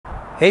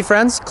Hey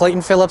friends,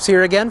 Clayton Phillips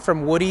here again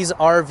from Woody's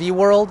RV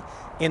World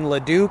in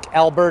LEDUC,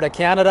 Alberta,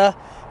 Canada.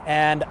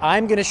 And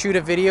I'm going to shoot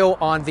a video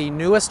on the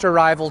newest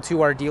arrival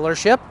to our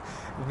dealership,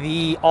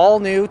 the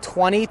all-new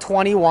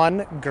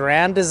 2021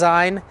 Grand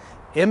Design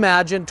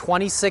Imagine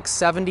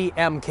 2670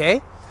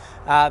 MK.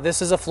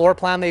 This is a floor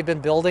plan they've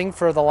been building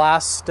for the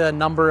last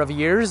number of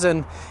years,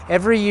 and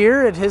every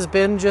year it has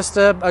been just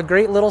a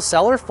great little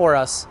seller for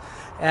us.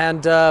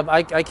 And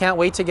I can't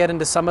wait to get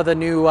into some of the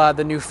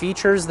new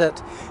features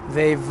that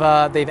they've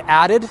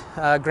added.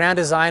 Grand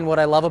Design, what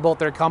I love about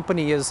their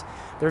company is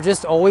they're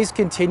just always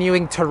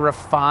continuing to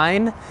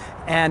refine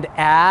and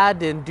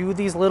add and do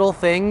these little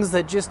things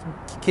that just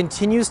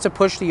continues to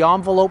push the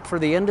envelope for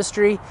the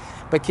industry,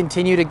 but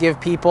continue to give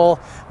people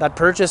that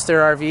purchase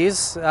their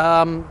RVs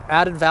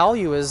added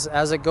value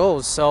as it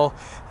goes. So,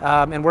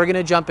 and we're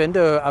gonna jump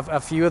into a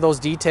few of those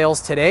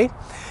details today.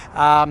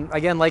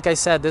 Again, like I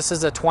said, this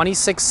is a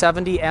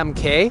 2670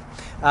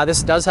 MK.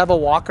 This does have a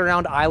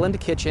walk-around island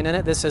kitchen in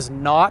it. This is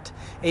not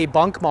a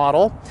bunk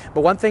model.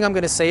 But one thing I'm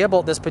going to say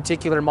about this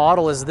particular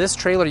model is this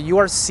trailer, you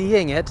are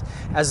seeing it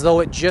as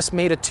though it just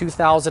made a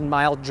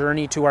 2,000-mile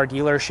journey to our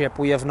dealership.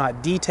 We have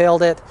not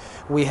detailed it.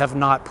 We have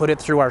not put it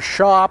through our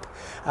shop.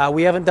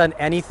 We haven't done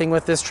anything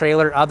with this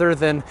trailer other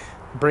than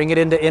bring it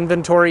into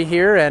inventory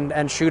here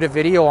and shoot a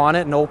video on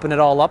it and open it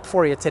all up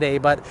for you today.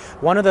 But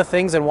one of the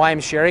things and why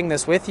I'm sharing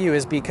this with you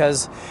is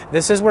because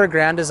this is where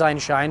Grand Design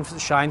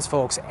shines,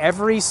 folks.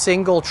 Every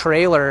single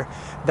trailer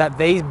that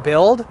they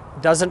build,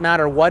 doesn't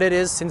matter what it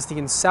is, since the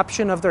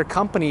inception of their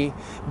company,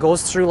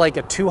 goes through like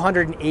a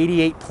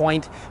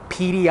 288-point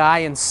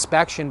PDI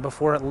inspection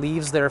before it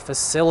leaves their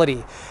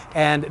facility.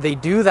 And they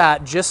do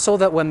that just so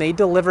that when they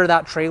deliver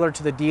that trailer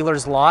to the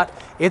dealer's lot,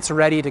 it's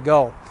ready to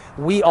go.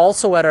 We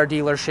also at our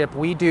dealership,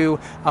 we do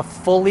a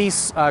fully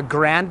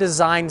Grand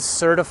Design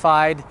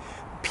certified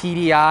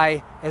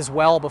PDI as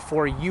well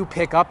before you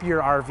pick up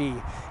your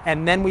RV.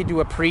 And then we do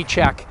a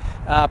pre-check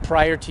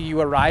prior to you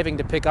arriving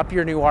to pick up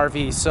your new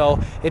RV. So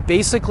it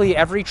basically,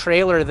 every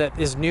trailer that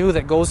is new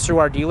that goes through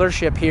our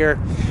dealership here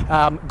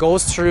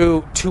goes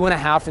through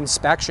 2.5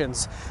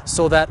 inspections,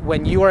 so that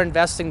when you are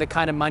investing the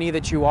kind of money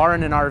that you are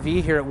in an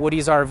RV here at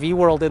Woody's RV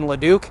World in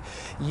LEDUC,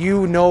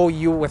 you know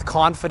with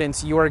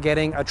confidence you are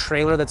getting a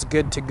trailer that's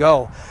good to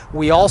go.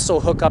 We also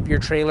hook up your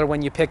trailer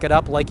when you pick it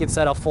up like it's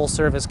at a full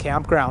service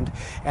campground.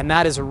 And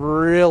that has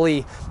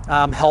really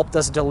helped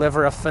us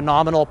deliver a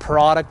phenomenal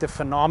product, a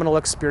phenomenal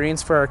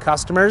experience for our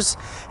customers.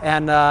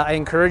 And I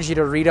encourage you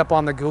to read up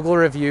on the Google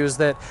reviews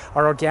that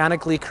are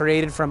organically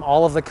created from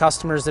all of the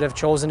customers that have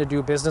chosen to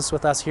do business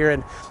with us here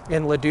in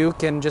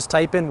LEDUC, and just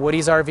type in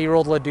Woody's RV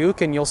World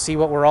LEDUC and you'll see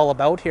what we're all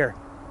about here.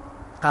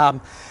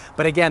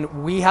 But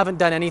again, we haven't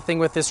done anything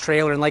with this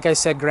trailer, and like I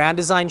said, Grand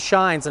Design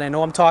shines, and I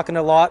know I'm talking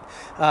a lot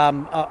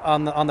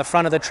on the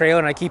front of the trailer,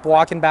 and I keep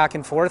walking back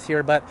and forth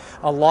here, but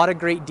a lot of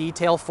great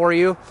detail for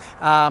you.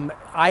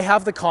 I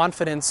have the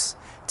confidence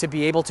to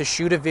be able to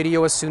shoot a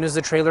video as soon as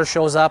the trailer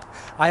shows up.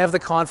 I have the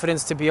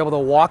confidence to be able to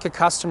walk a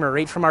customer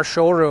right from our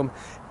showroom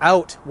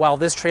out while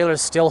this trailer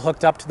is still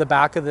hooked up to the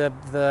back of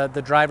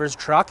the driver's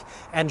truck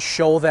and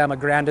show them a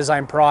Grand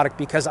Design product,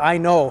 because I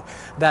know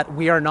that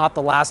we are not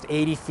the last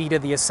 80 feet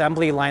of the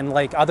assembly line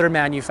like other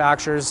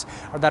manufacturers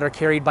that are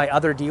carried by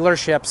other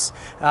dealerships,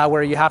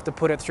 where you have to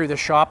put it through the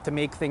shop to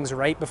make things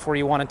right before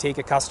you want to take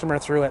a customer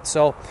through it.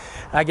 So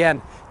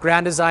again,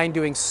 Grand Design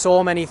doing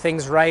so many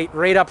things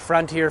right up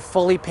front here,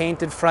 fully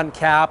painted front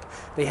cap.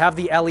 They have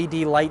the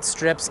LED light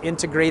strips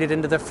integrated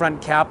into the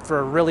front cap for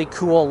a really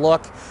cool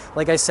look.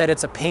 Like I said,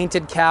 it's a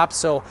painted cap,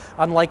 so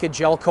unlike a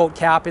gel coat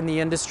cap in the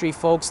industry,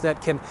 folks,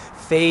 that can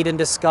fade and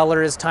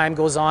discolor as time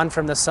goes on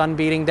from the sun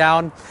beating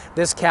down,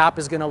 this cap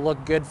is going to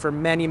look good for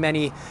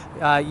many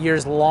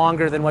years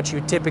longer than what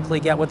you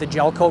typically get with a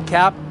gel coat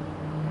cap.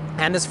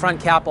 And this front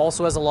cap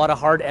also has a lot of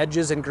hard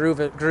edges and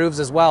grooves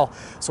as well.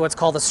 So it's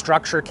called a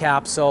structure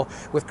cap. So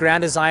with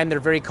Grand Design, they're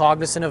very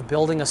cognizant of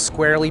building a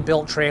squarely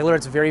built trailer.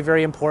 It's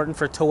very important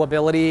for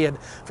towability and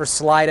for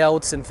slide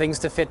outs and things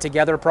to fit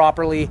together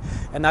properly.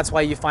 And that's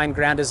why you find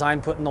Grand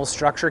Design putting those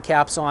structure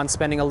caps on,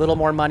 spending a little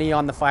more money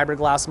on the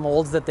fiberglass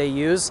molds that they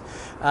use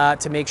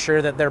to make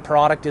sure that their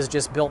product is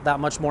just built that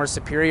much more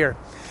superior.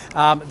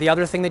 The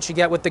other thing that you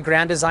get with the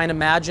Grand Design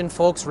Imagine,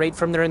 folks, right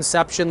from their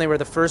inception, they were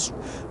the first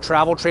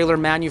travel trailer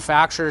manufacturer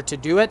to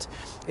do it,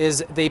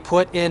 is they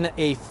put in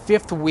a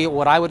fifth wheel,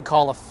 what I would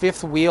call a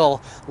fifth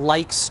wheel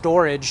like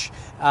storage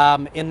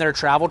in their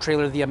travel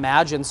trailer, the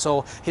Imagine.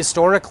 So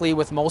historically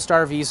with most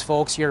RVs,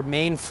 folks, your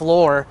main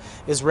floor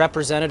is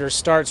represented or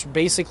starts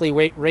basically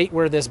right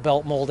where this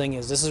belt molding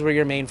is. This is where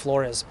your main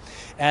floor is.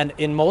 And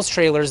in most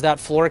trailers, that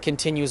floor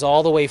continues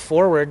all the way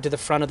forward to the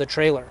front of the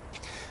trailer.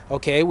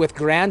 Okay, with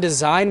Grand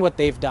Design, what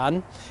they've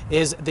done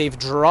is they've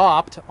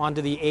dropped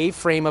onto the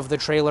A-frame of the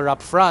trailer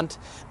up front,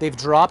 they've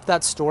dropped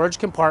that storage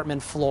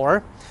compartment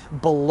floor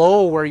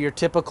below where your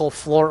typical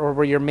floor or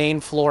where your main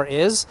floor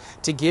is,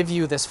 to give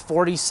you this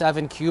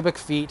 47 cubic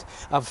feet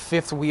of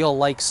fifth wheel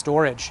like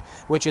storage,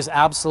 which is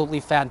absolutely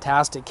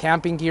fantastic.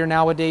 Camping gear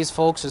nowadays,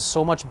 folks, is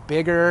so much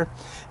bigger.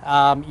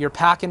 You're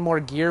packing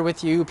more gear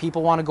with you.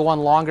 People want to go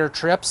on longer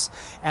trips,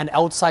 and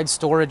outside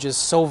storage is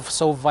so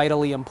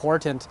vitally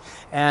important.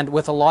 And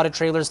with a lot of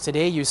trailers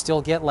today, you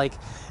still get like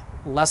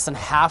less than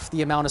half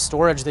the amount of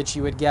storage that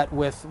you would get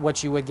with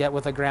what you would get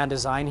with a Grand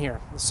Design here.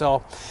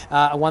 So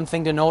one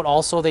thing to note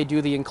also, they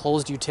do the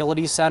enclosed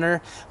utility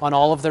center on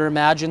all of their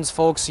Imagines,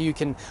 folks, so you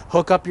can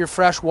hook up your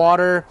fresh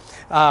water.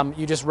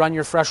 You just run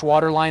your fresh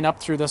water line up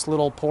through this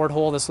little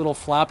porthole, this little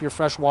flap. Your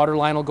fresh water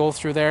line will go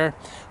through there,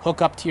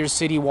 hook up to your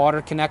city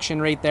water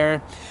connection right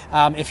there.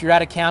 If you're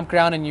at a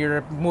campground and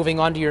you're moving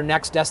on to your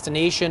next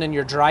destination and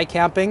you're dry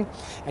camping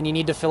and you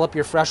need to fill up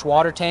your fresh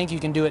water tank,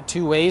 you can do it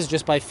two ways,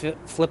 just by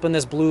flipping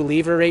this blue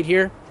lever right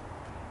here,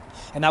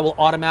 and that will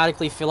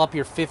automatically fill up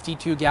your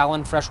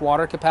 52-gallon fresh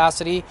water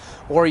capacity,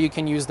 or you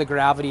can use the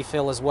gravity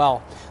fill as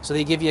well. So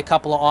they give you a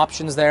couple of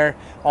options there.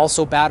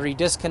 Also battery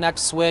disconnect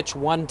switch,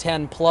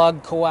 110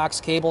 plug,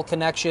 coax cable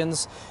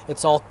connections.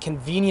 It's all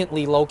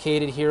conveniently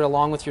located here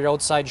along with your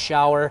outside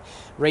shower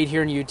right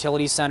here in the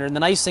utility center. And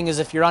the nice thing is,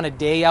 if you're on a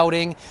day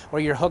outing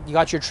or you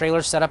got your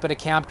trailer set up at a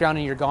campground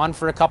and you're gone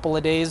for a couple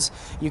of days,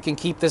 you can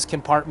keep this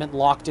compartment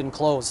locked and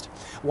closed.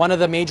 One of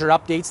the major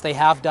updates they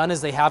have done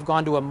is they have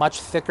gone to a much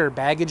thicker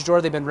baggage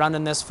door. They've been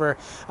running this for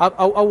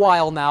a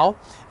while now,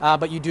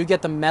 but you do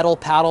get the metal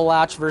paddle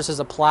latch versus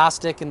a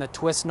plastic and the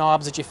twist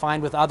knobs that you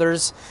find with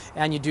others,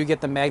 and you do get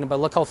the magnet. But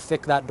look how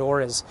thick that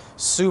door is.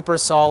 Super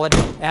solid,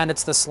 and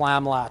it's the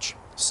slam latch.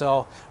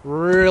 So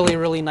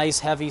really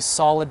nice, heavy,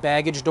 solid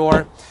baggage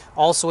door.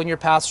 Also in your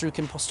pass-through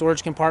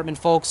storage compartment,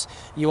 folks,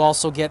 you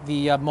also get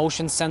the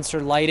motion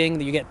sensor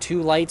lighting. You get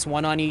two lights,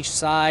 one on each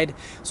side.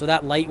 So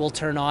that light will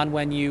turn on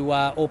when you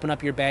open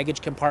up your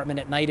baggage compartment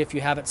at night if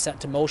you have it set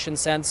to motion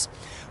sense.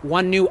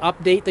 One new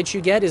update that you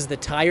get is the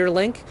tire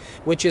link,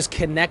 which is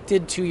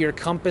connected to your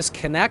Compass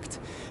Connect,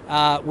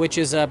 which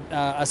is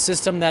a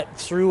system that,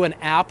 through an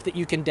app that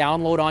you can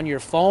download on your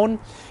phone,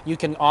 you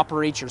can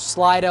operate your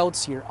slide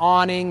outs, your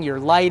awning, your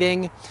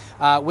lighting.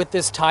 With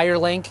this tire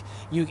link,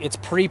 it's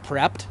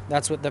pre-prepped.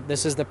 That's what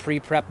this is, the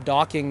pre-prep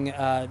docking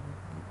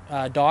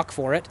dock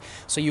for it.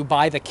 So you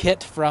buy the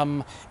kit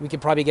from, we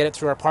could probably get it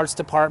through our parts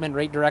department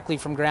right directly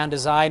from Grand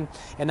Design,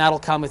 and that'll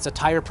come, it's a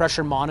tire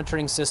pressure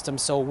monitoring system.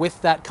 So with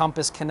that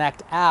Compass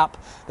Connect app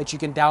that you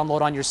can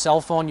download on your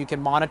cell phone, you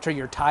can monitor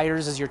your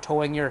tires as you're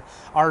towing your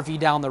RV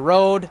down the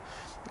road.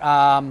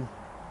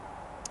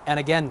 And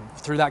again,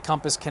 through that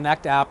Compass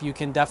Connect app, you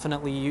can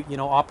definitely,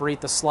 operate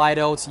the slide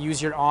outs,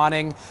 use your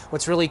awning.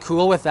 What's really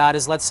cool with that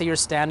is, let's say you're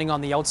standing on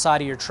the outside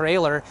of your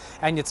trailer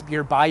and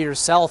you're by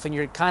yourself and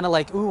you're kind of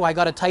like, ooh, I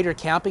got a tighter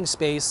camping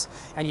space,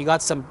 and you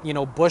got some,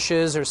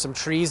 bushes or some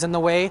trees in the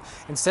way.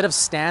 Instead of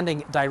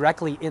standing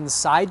directly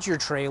inside your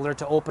trailer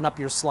to open up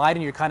your slide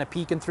and you're kind of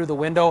peeking through the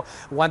window,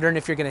 wondering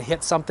if you're going to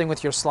hit something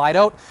with your slide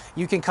out,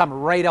 you can come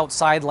right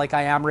outside like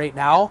I am right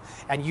now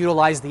and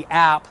utilize the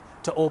app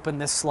to open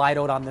this slide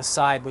out on this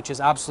side, which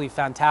is absolutely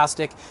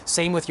fantastic.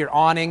 Same with your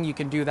awning, you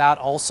can do that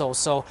also.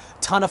 So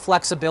ton of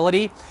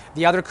flexibility.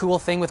 The other cool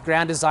thing with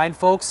Grand Design,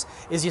 folks,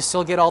 is you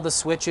still get all the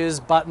switches,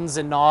 buttons,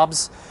 and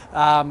knobs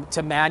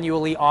to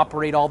manually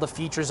operate all the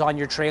features on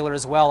your trailer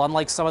as well.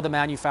 Unlike some of the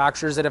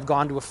manufacturers that have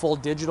gone to a full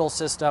digital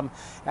system,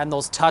 and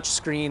those touch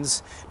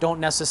screens don't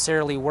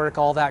necessarily work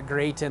all that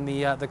great in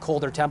the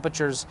colder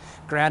temperatures,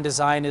 Grand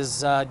Design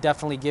is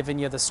definitely giving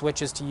you the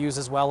switches to use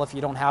as well if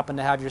you don't happen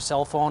to have your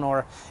cell phone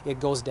or it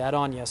goes dead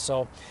on you.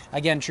 So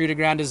again, true to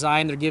Grand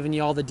Design, they're giving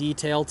you all the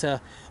detail to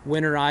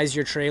winterize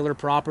your trailer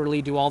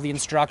properly, do all the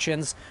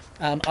instructions.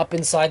 Up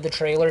inside the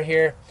trailer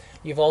here,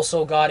 you've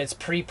also got, it's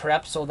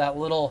pre-prepped, so that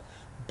little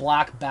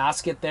black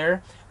basket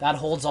there, that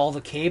holds all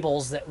the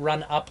cables that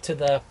run up to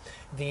the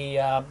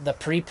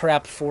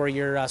pre-prep for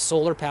your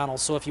solar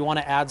panels. So if you want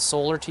to add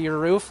solar to your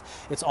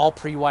roof, it's all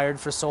pre-wired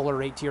for solar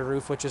right to your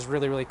roof, which is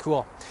really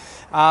cool.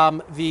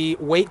 The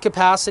weight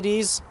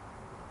capacities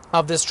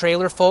of this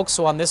trailer, folks,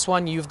 so on this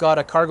one you've got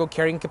a cargo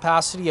carrying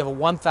capacity of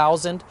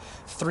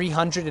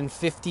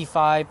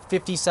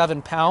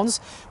 1,357 pounds,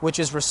 which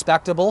is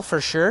respectable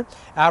for sure.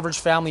 Average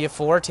family of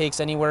four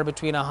takes anywhere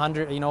between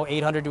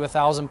 800 to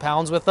 1,000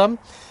 pounds with them.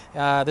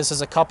 This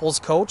is a couples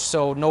coach,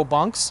 so no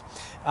bunks.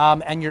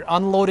 And your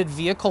unloaded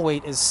vehicle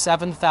weight is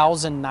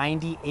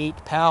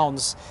 7,098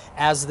 pounds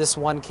as this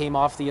one came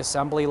off the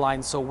assembly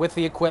line. So with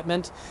the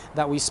equipment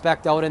that we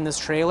spec'd out in this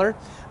trailer,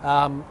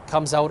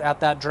 comes out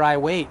at that dry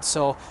weight.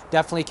 So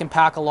definitely can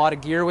pack a lot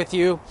of gear with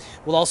you.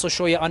 We'll also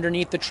show you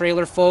underneath the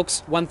trailer,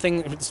 folks. One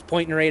thing that's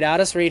pointing right at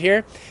us right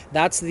here,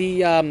 that's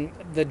the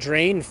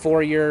drain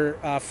for your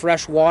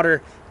fresh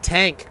water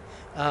tank.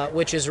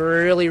 which is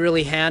really,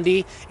 really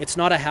handy. It's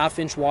not a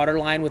 1/2-inch water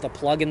line with a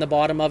plug in the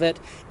bottom of it.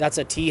 That's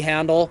a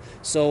T-handle.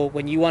 So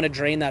when you want to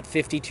drain that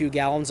 52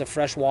 gallons of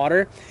fresh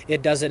water,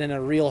 it does it in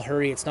a real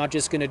hurry. It's not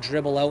just going to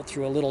dribble out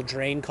through a little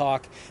drain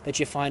cock that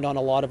you find on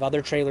a lot of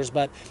other trailers,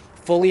 but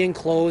fully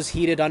enclosed,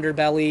 heated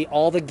underbelly,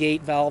 all the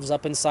gate valves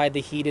up inside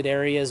the heated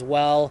area as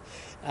well.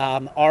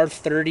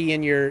 R30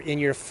 in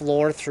your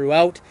floor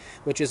throughout,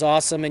 which is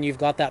awesome, and you've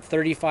got that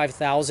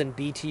 35,000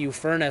 BTU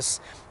furnace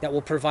that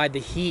will provide the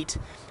heat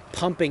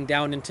pumping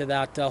down into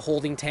that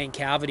holding tank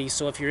cavity.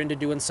 So if you're into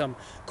doing some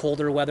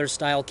colder weather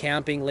style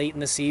camping late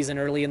in the season,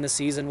 early in the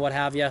season, what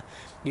have you,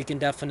 you can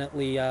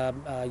definitely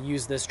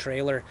use this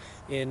trailer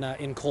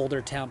in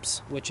colder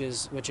temps, which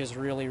is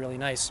really, really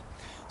nice.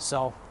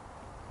 So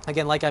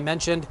again, like I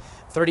mentioned,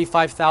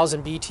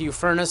 35,000 BTU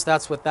furnace,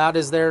 that's what that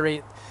is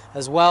there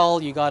as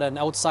well. You got an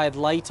outside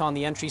light on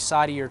the entry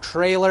side of your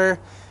trailer.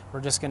 We're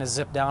just gonna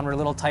zip down, we're a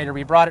little tighter.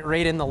 We brought it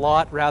right in the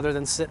lot rather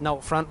than sitting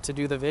out front to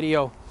do the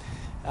video.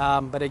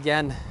 But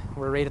again,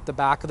 we're right at the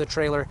back of the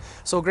trailer.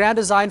 So Grand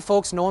Design,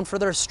 folks, known for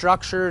their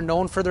structure,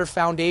 known for their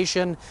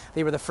foundation.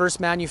 They were the first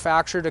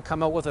manufacturer to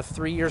come out with a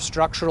 3-year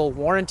structural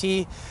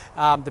warranty.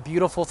 The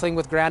beautiful thing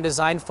with Grand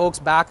Design, folks,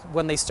 back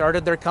when they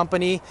started their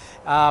company,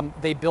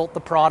 they built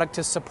the product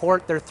to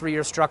support their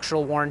 3-year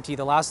structural warranty.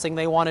 The last thing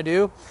they want to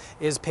do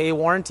is pay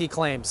warranty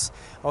claims.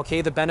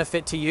 Okay, the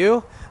benefit to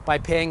you by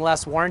paying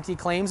less warranty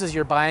claims is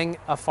you're buying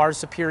a far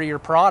superior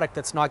product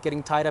that's not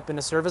getting tied up in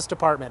a service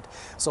department.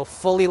 So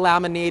fully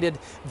laminated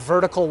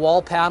vertical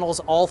wall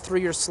panels all through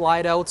your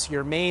slide outs,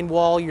 your main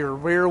wall, your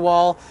rear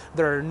wall.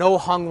 There are no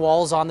hung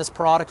walls on this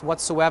product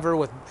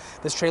whatsoever.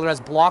 This trailer has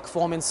block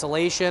foam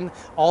insulation,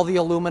 all the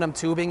aluminum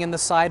tubing in the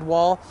side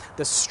wall.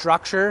 The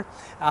structure,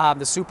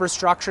 the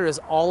superstructure is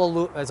all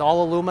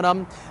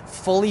aluminum,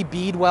 fully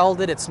bead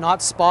welded. It's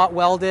not spot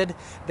welded.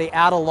 They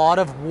add a lot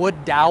of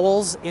wood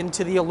dowels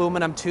into the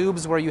aluminum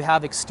tubes where you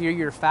have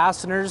exterior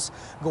fasteners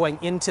going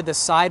into the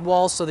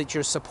sidewall so that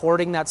you're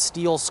supporting that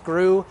steel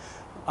screw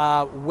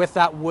with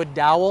that wood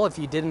dowel. If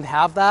you didn't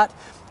have that,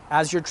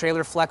 as your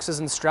trailer flexes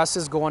and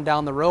stresses going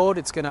down the road,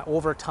 it's going to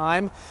over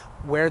time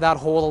wear that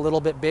hole a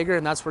little bit bigger,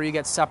 and that's where you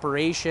get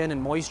separation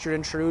and moisture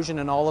intrusion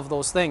and all of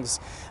those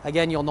things.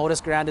 Again, you'll notice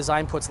Grand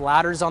Design puts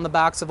ladders on the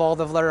backs of all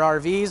of their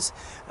RVs.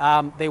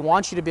 They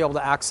want you to be able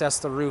to access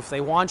the roof.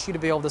 They want you to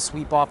be able to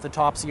sweep off the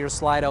tops of your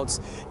slide outs.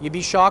 You'd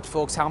be shocked,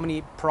 folks, how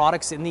many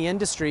products in the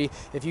industry,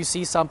 if you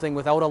see something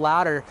without a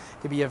ladder,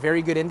 could be a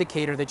very good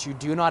indicator that you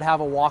do not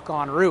have a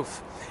walk-on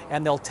roof.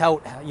 And they'll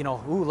tout, you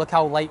know, ooh, look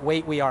how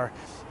lightweight we are.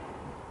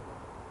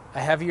 A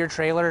heavier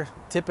trailer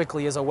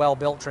typically is a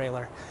well-built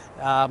trailer.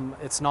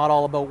 It's not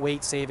all about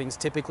weight savings.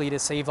 Typically, to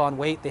save on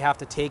weight, they have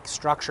to take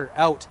structure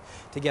out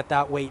to get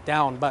that weight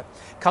down. But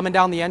coming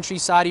down the entry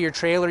side of your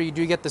trailer, you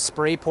do get the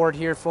spray port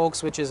here,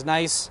 folks, which is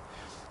nice.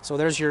 So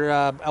there's your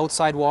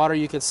outside water.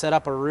 You could set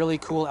up a really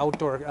cool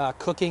outdoor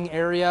cooking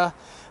area.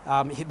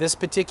 This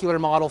particular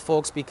model,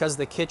 folks, because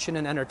the kitchen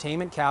and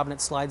entertainment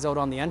cabinet slides out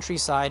on the entry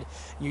side,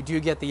 you do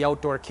get the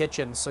outdoor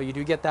kitchen. So you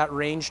do get that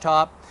range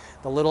top,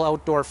 the little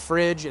outdoor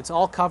fridge. It's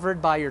all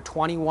covered by your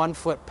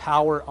 21-foot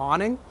power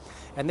awning.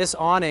 And this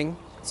awning,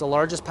 it's the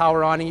largest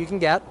power awning you can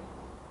get,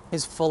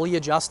 is fully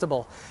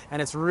adjustable.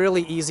 And it's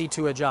really easy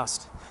to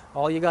adjust.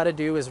 All you got to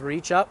do is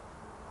reach up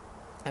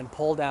and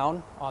pull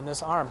down on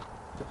this arm.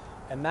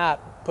 And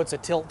that puts a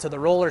tilt to the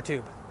roller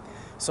tube.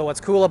 So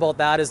what's cool about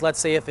that is, let's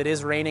say if it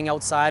is raining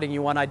outside and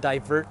you want to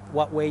divert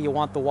what way you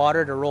want the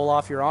water to roll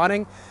off your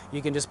awning,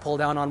 you can just pull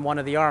down on one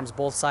of the arms.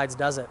 Both sides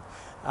does it.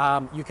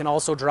 You can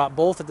also drop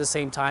both at the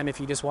same time if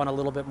you just want a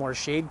little bit more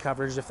shade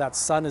coverage. If that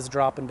sun is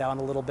dropping down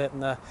a little bit in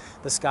the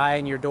sky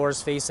and your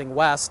door's facing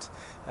west,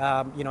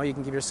 you know, you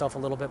can give yourself a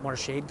little bit more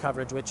shade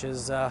coverage, which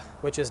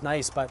is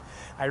nice. But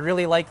I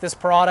really like this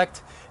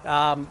product.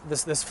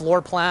 This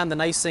floor plan, the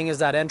nice thing is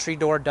that entry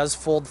door does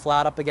fold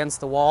flat up against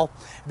the wall.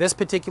 This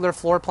particular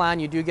floor plan,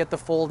 you do get the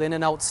fold in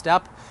and out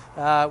step,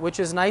 which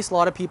is nice. A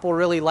lot of people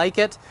really like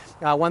it.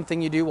 One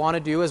thing you do want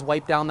to do is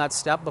wipe down that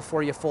step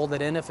before you fold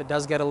it in if it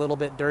does get a little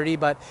bit dirty,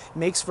 but it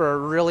makes for a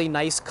really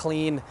nice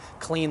clean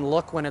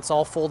look when it's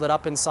all folded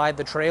up inside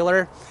the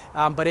trailer.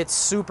 But it's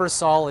super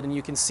solid, and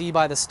you can see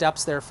by the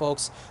steps there,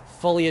 folks,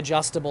 fully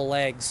adjustable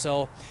legs.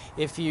 So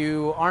if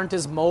you aren't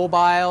as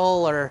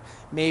mobile, or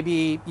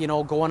maybe, you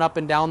know, going up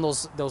and down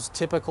those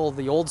typical,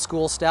 the old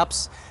school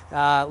steps,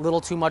 a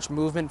little too much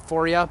movement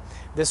for you,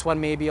 this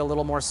one may be a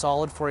little more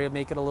solid for you,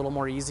 make it a little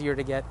more easier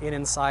to get in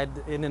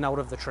and out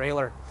of the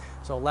trailer.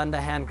 So lend a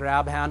hand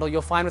grab handle.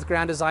 You'll find with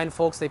Grand Design,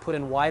 folks, they put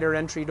in wider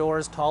entry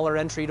doors, taller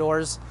entry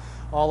doors,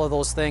 all of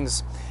those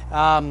things.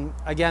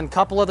 Again,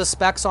 couple of the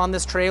specs on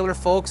this trailer,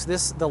 folks.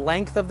 The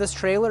length of this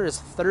trailer is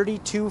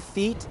 32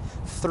 feet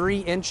 3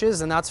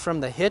 inches, and that's from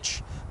the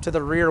hitch to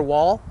the rear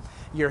wall.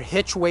 Your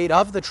hitch weight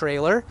of the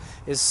trailer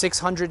is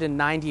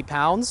 690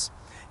 pounds.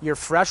 Your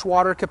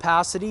freshwater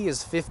capacity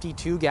is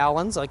 52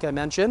 gallons, like I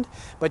mentioned,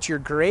 but your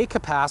gray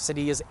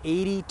capacity is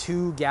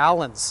 82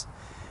 gallons.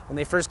 When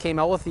they first came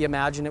out with the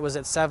Imagine, it was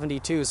at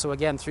 72. So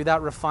again, through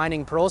that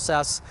refining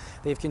process,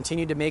 they've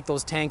continued to make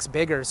those tanks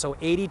bigger. So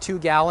 82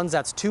 gallons,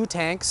 that's 2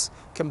 tanks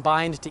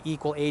combined to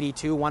equal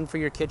 82, one for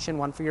your kitchen,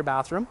 one for your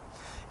bathroom.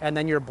 And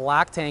then your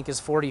black tank is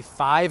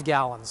 45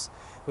 gallons,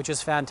 which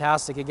is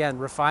fantastic. Again,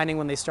 refining,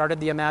 when they started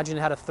the Imagine, it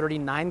had a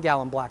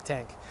 39-gallon black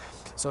tank.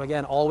 So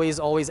again,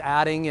 always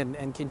adding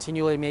and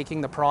continually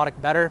making the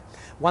product better.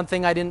 One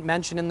thing I didn't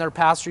mention in their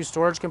pass-through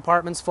storage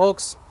compartments,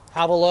 folks,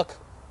 have a look.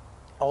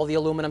 All the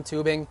aluminum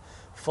tubing,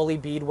 fully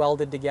bead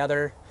welded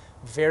together,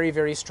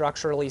 very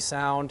structurally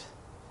sound,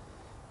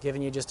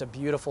 giving you just a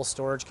beautiful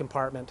storage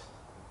compartment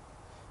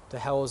to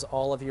house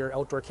all of your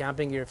outdoor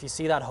camping gear. If you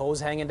see that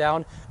hose hanging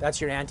down,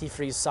 that's your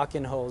antifreeze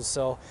suck-in hose.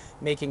 So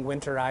making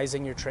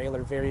winterizing your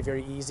trailer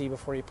very easy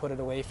before you put it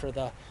away for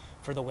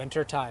the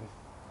winter time.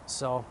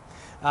 So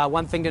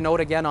one thing to note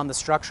again on the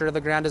structure of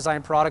the Grand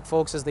Design product,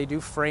 folks, is they do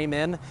frame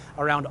in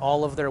around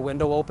all of their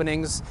window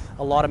openings.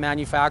 A lot of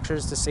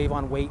manufacturers, to save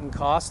on weight and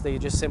cost, they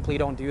just simply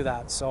don't do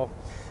that. So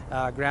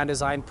Grand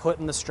Design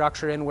putting the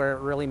structure in where it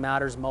really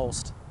matters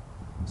most.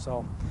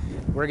 So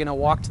we're going to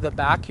walk to the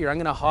back here. I'm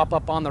going to hop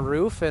up on the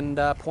roof and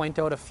point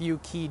out a few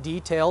key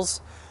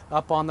details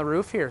up on the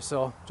roof here.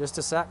 So just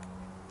a sec.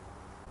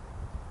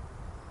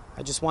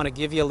 I just want to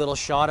give you a little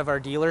shot of our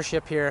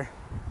dealership here.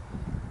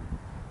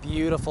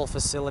 Beautiful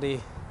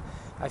facility.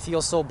 I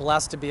feel so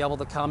blessed to be able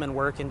to come and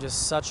work in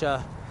just such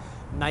a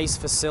nice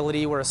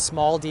facility. We're a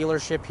small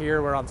dealership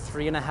here. We're on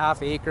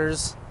 3.5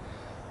 acres.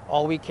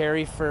 All we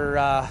carry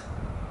for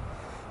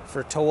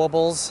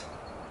towables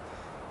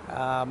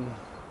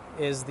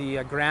is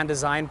the Grand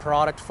Design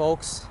product,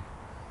 folks.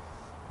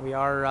 We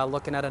are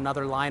looking at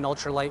another line,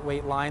 ultra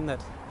lightweight line,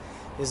 that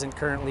isn't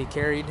currently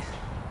carried,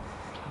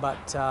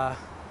 but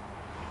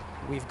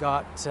we've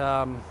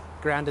got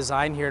Grand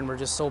Design here, and we're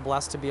just so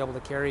blessed to be able to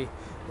carry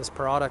this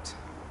product.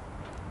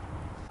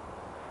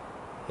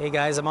 Hey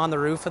guys, I'm on the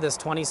roof of this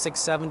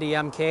 2670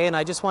 MK, and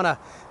I just want to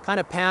kind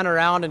of pan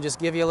around and just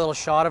give you a little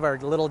shot of our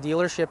little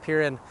dealership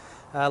here in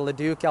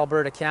LEDUC,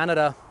 Alberta,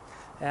 Canada.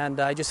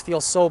 And I just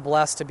feel so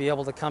blessed to be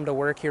able to come to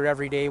work here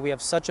every day. We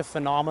have such a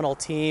phenomenal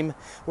team.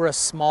 We're a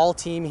small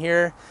team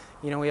here.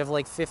 You know, we have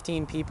like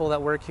 15 people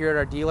that work here at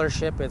our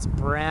dealership. It's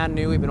brand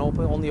new. We've been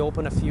only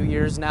open a few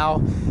years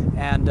now,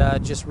 and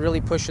just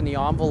really pushing the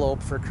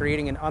envelope for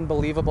creating an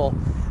unbelievable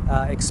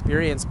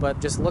experience. But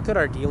just look at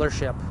our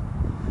dealership.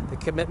 The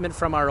commitment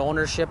from our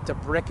ownership to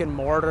brick and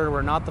mortar.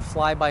 We're not the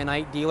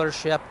fly-by-night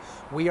dealership.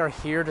 We are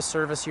here to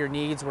service your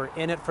needs. We're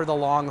in it for the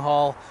long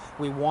haul.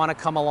 We want to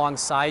come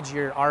alongside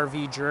your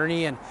RV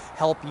journey and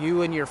help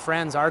you and your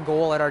friends. Our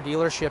goal at our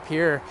dealership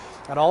here,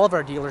 at all of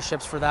our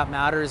dealerships for that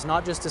matter, is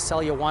not just to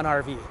sell you one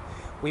RV.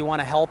 We want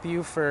to help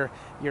you for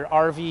your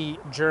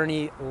RV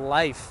journey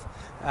life.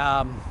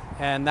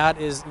 And that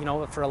is, you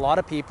know, for a lot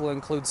of people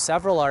includes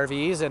several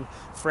RVs and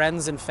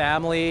friends and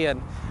family.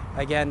 And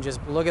again, just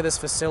look at this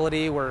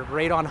facility. We're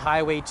right on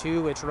Highway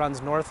 2, which runs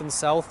north and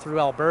south through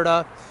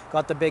Alberta.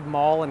 Got the big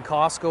mall and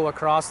Costco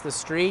across the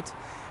street.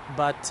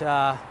 But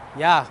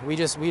yeah, we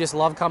just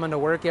love coming to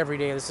work every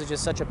day. This is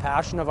just such a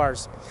passion of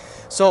ours.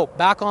 So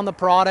back on the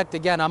product,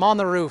 again, I'm on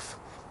the roof.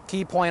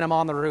 Key point, I'm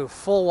on the roof.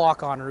 Full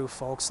walk-on roof,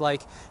 folks.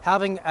 Like,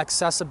 having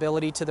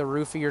accessibility to the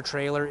roof of your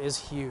trailer is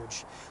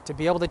huge. To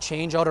be able to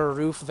change out a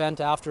roof vent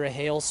after a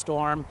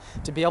hailstorm,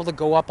 to be able to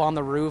go up on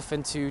the roof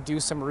and to do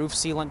some roof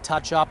sealant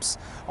touch-ups,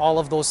 all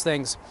of those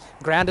things.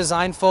 Grand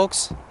Design,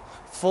 folks,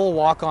 full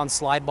walk-on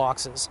slide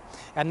boxes.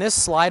 And this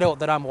slide out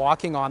that I'm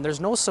walking on,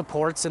 there's no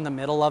supports in the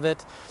middle of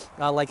it,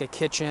 like a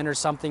kitchen or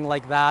something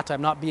like that.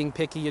 I'm not being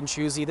picky and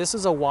choosy. This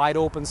is a wide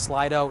open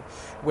slide out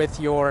with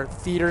your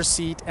theater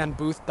seat and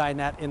booth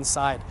dinette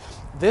inside.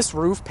 This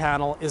roof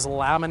panel is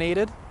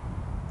laminated,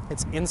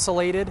 it's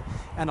insulated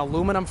and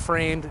aluminum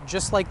framed,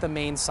 just like the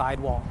main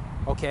sidewall.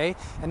 Okay,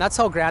 and that's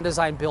how Grand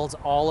Design builds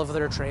all of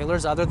their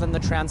trailers. Other than the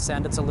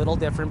Transcend, it's a little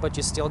different, but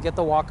you still get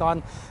the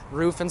walk-on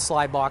roof and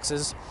slide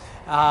boxes.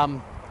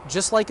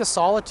 Just like a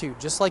Solitude,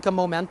 just like a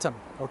Momentum,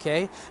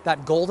 okay?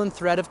 That golden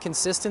thread of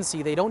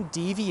consistency, they don't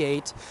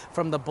deviate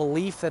from the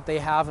belief that they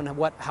have in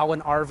how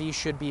an RV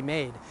should be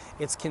made.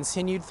 It's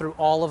continued through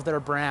all of their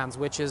brands,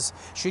 which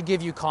should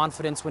give you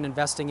confidence when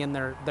investing in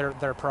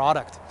their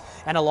product.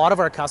 And a lot of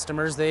our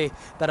customers, that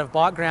have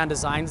bought Grand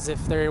Designs,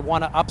 if they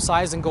want to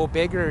upsize and go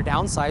bigger or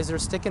downsize, they're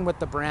sticking with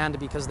the brand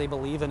because they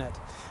believe in it,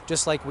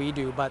 just like we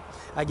do. But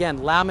again,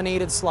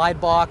 laminated slide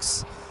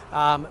box.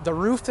 The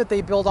roof that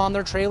they build on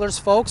their trailers,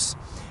 folks,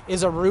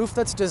 is a roof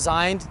that's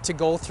designed to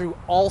go through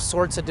all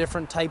sorts of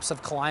different types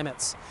of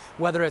climates.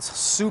 Whether it's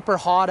super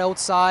hot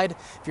outside,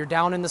 if you're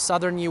down in the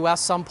southern US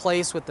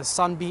someplace with the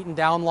sun beating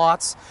down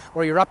lots,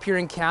 or you're up here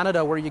in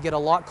Canada where you get a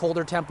lot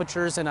colder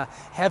temperatures and a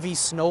heavy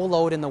snow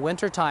load in the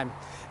wintertime.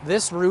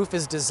 This roof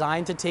is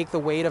designed to take the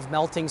weight of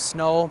melting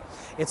snow.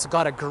 It's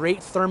got a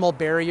great thermal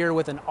barrier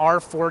with an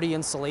R40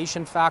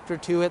 insulation factor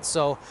to it.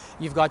 So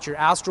you've got your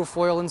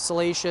Astrofoil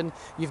insulation,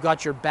 you've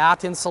got your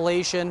batt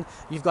insulation,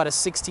 you've got a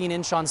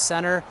 16-inch on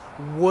center.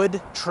 linear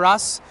wood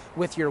truss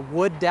with your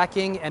wood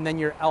decking and then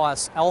your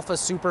Alpha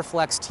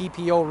Superflex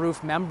TPO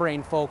roof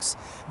membrane, folks.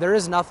 There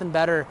is nothing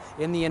better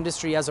in the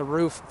industry as a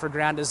roof for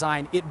Grand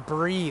Design. It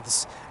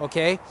breathes,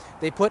 okay?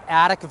 They put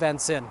attic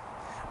vents in,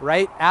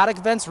 right? Attic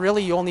vents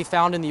really you only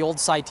found in the old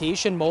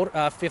Citation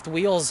fifth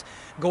wheels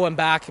going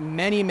back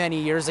many,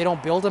 many years. They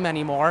don't build them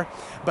anymore,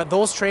 but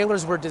those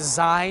trailers were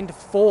designed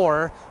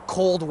for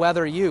cold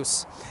weather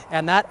use.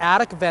 And that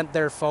attic vent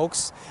there,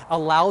 folks,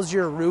 allows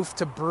your roof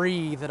to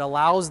breathe. It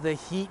allows the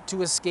heat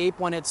to escape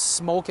when it's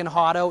smoking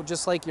hot out,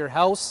 just like your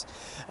house.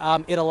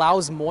 It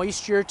allows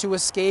moisture to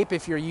escape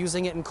if you're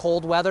using it in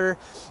cold weather.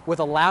 With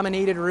a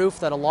laminated roof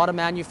that a lot of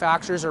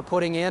manufacturers are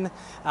putting in,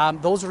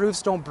 those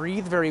roofs don't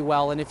breathe very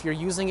well. And if you're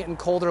using it in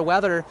colder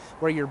weather,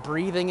 where you're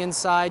breathing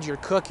inside, you're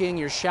cooking,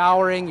 you're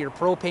showering, your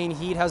propane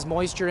heat has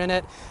moisture in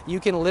it, you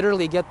can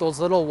literally get those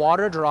little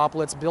water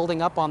droplets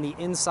building up on the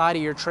inside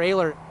of your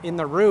trailer in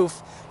the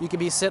roof. You could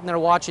be sitting there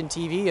watching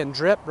TV and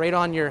drip right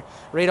on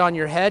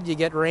your head. You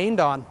get rained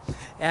on.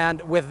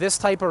 And with this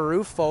type of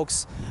roof,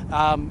 folks,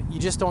 you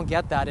just don't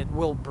get that. It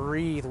will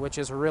breathe, which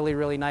is really,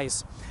 really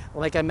nice.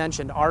 Like I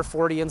mentioned,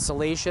 R40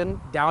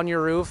 insulation, down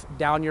your roof,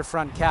 down your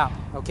front cap,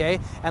 okay?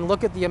 And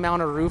look at the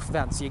amount of roof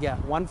vents you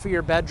get. One for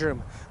your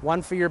bedroom,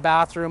 one for your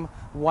bathroom,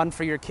 one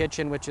for your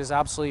kitchen, which is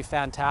absolutely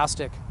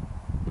fantastic.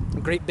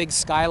 Great big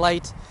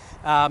skylight.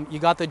 You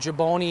got the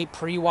Jaboni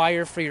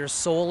pre-wire for your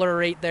solar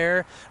right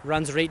there.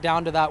 Runs right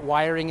down to that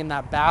wiring in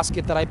that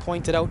basket that I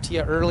pointed out to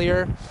you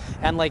earlier.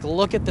 And like,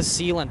 look at the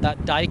sealant, that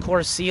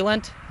Dicor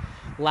sealant,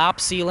 lap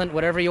sealant,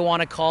 whatever you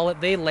want to call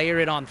it. They layer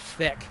it on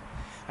thick.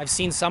 I've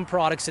seen some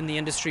products in the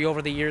industry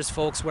over the years,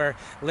 folks, where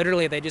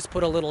literally they just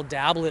put a little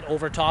dablet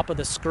over top of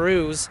the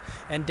screws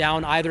and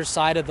down either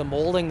side of the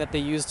molding that they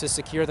use to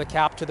secure the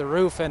cap to the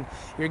roof, and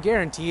you're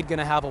guaranteed going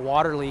to have a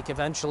water leak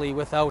eventually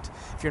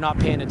if you're not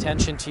paying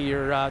attention to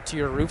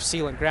your roof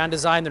sealant. Grand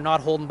Design, they're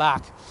not holding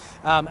back.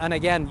 And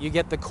again, you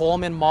get the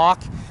Coleman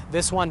Mach.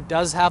 This one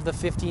does have the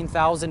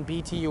 15,000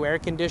 BTU air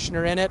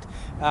conditioner in it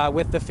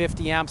with the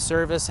 50 amp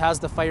service, has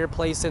the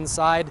Fireplace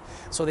inside,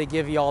 so they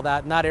give you all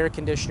that. And that air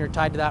conditioner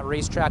tied to that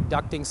racetrack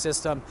ducting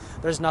system,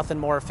 there's nothing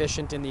more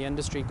efficient in the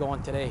industry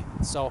going today.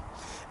 So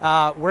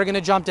we're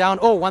gonna jump down.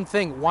 Oh, one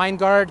thing,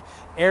 Winegard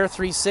Air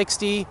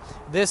 360.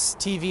 This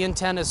TV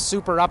antenna is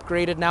super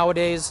upgraded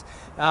nowadays.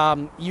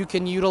 You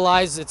can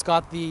utilize, it's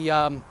got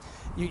the,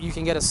 you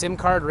can get a SIM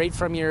card right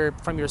from your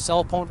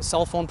cell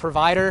phone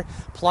provider,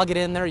 plug it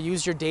in there,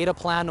 use your data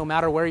plan no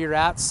matter where you're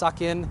at, suck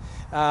in.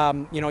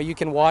 You know, you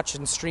can watch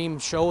and stream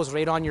shows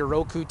right on your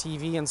Roku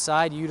TV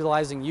inside,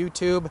 utilizing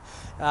YouTube,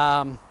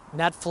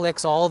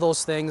 Netflix, all of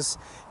those things,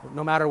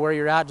 no matter where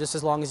you're at, just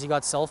as long as you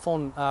got cell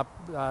phone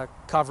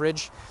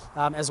coverage,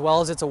 as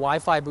well as it's a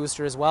Wi-Fi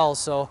booster as well.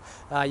 So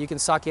you can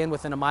suck in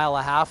within a mile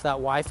and a half that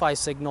Wi-Fi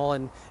signal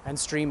and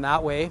stream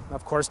that way,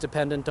 of course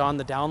dependent on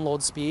the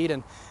download speed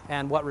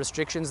and what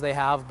restrictions they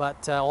have,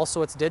 but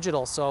also it's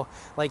digital. So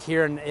like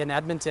here in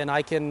Edmonton,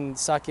 I can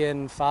suck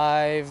in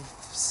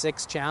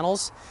 5-6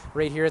 channels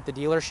right here at the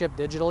dealership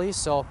digitally.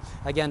 So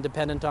again,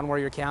 dependent on where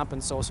you're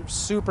camping. So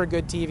super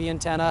good TV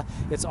antenna.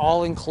 It's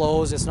all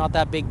enclosed. It's not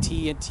that big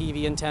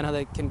TV antenna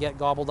that can get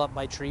gobbled up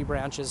by tree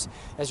branches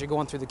as you're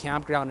going through the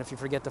campground if you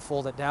forget to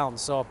fold it down.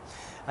 So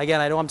again,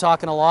 I know I'm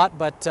talking a lot,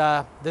 but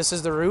this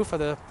is the roof of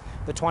the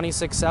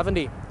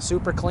 2670.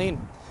 Super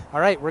clean. All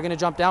right, we're gonna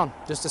jump down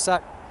just a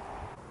sec.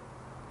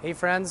 Hey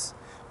friends,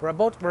 we're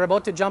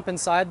about to jump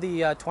inside the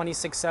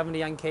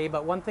 2670 NK,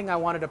 but one thing I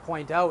wanted to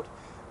point out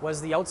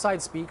was the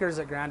outside speakers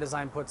that Grand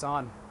Design puts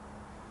on.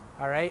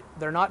 All right,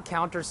 they're not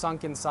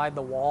countersunk inside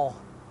the wall.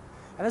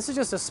 And this is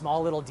just a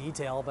small little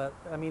detail, but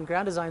I mean,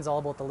 Grand Design's all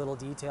about the little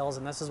details,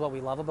 and this is what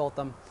we love about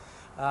them.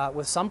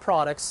 With some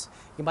products,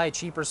 you can buy a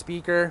cheaper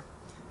speaker,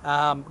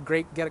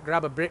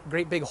 grab a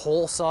great big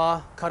hole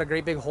saw, cut a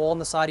great big hole in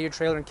the side of your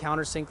trailer and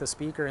countersink the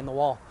speaker in the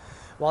wall.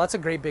 Well, that's a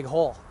great big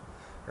hole,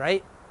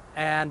 right?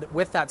 And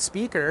with that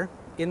speaker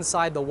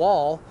inside the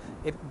wall,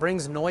 it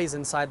brings noise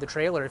inside the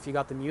trailer if you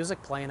got the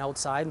music playing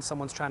outside and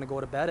someone's trying to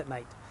go to bed at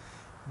night.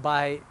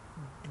 By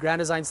Grand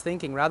Design's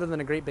thinking, rather than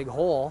a great big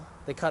hole,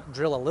 they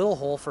drill a little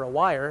hole for a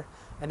wire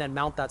and then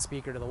mount that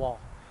speaker to the wall.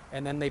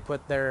 And then they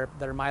put their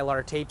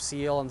Mylar tape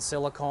seal and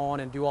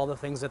silicone and do all the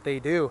things that they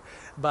do.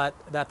 But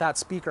that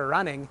speaker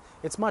running,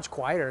 it's much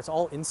quieter. It's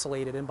all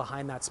insulated in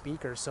behind that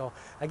speaker. So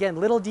again,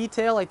 little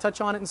detail, I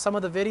touch on it in some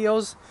of the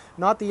videos,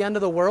 not the end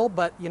of the world,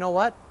 but you know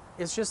what?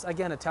 It's just,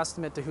 again, a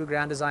testament to who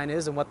Grand Design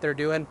is and what they're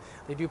doing.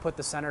 They do put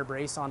the center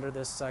brace under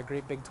this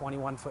great big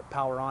 21-foot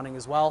power awning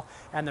as well.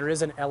 And there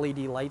is an LED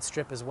light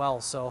strip as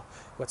well. So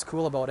what's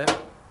cool about it,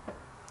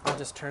 I'll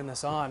just turn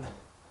this on.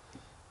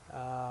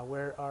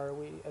 Where are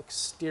we?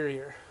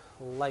 Exterior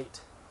light.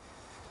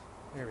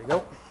 There we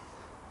go.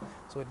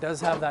 So it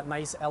does have that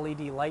nice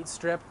LED light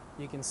strip.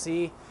 You can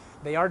see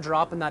they are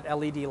dropping that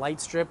LED light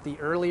strip. The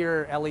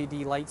earlier LED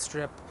light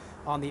strip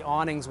on the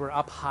awnings were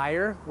up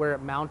higher where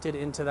it mounted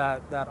into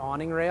that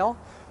awning rail.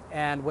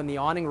 and when the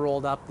awning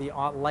rolled up, the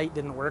light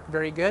didn't work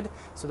very good,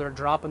 so they're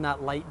dropping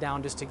that light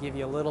down just to give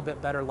you a little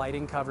bit better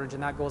lighting coverage,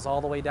 and that goes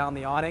all the way down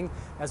the awning,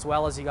 as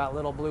well as you got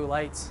little blue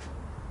lights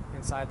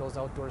inside those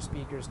outdoor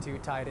speakers too,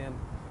 tied in.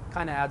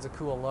 Kind of adds a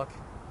cool look.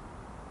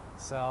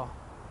 So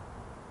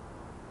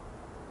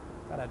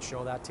thought I'd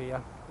show that to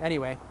you.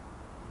 Anyway,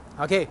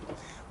 okay,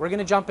 we're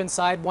gonna jump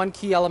inside. One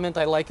key element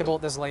I like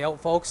about this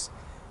layout, folks,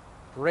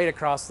 right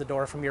across the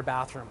door from your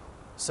bathroom.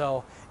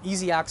 So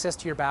easy access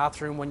to your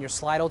bathroom. When your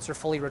slide outs are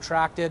fully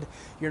retracted,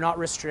 you're not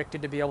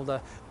restricted to be able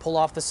to pull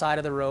off the side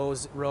of the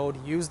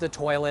road, use the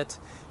toilet,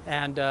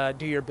 and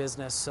do your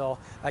business. So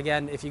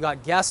again, if you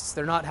got guests,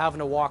 they're not having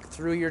to walk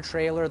through your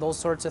trailer, those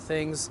sorts of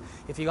things.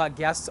 If you got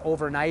guests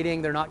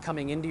overnighting, they're not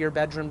coming into your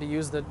bedroom to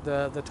use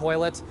the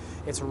toilet.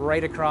 It's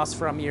right across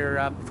from your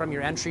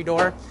entry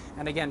door.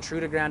 And again, true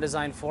to Grand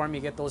Design form,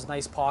 you get those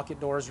nice pocket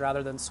doors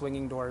rather than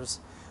swinging doors.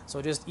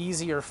 So just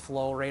easier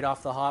flow right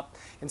off the hop.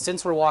 And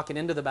since we're walking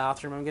into the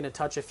bathroom, I'm going to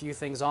touch a few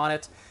things on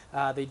it.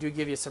 They do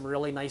give you some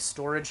really nice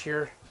storage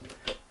here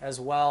as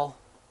well.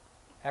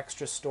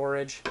 Extra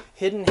storage.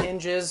 Hidden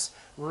hinges.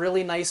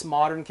 Really nice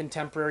modern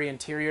contemporary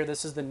interior.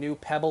 This is the new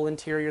Pebble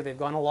interior. They've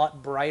gone a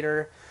lot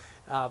brighter.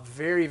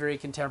 Very, very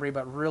contemporary,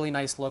 but really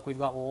nice look. We've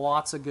got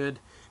lots of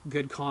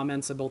good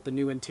comments about the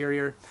new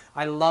interior.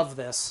 I love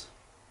this.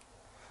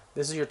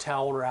 This is your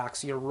towel rack.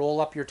 So you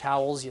roll up your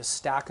towels, you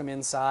stack them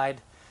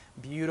inside.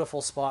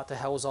 Beautiful spot to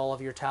house all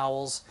of your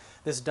towels.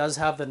 This does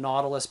have the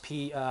Nautilus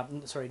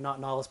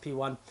not Nautilus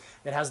P1.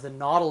 It has the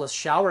Nautilus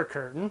shower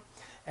curtain,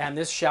 and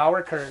this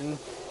shower curtain,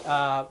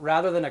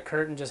 rather than a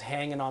curtain just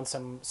hanging on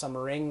some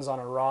rings on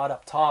a rod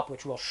up top,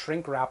 which will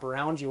shrink wrap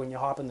around you when you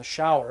hop in the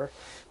shower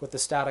with the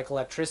static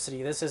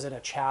electricity, this is in a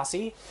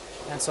chassis,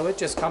 and so it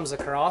just comes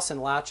across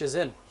and latches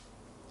in.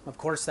 Of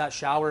course, that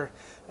shower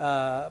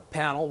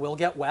panel will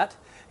get wet.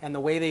 And the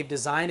way they've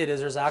designed it is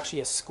there's actually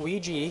a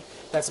squeegee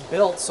that's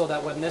built so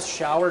that when this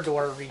shower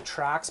door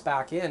retracts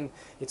back in,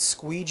 it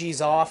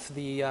squeegees off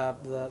the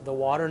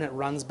water and it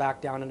runs back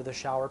down into the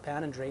shower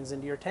pan and drains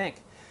into your tank.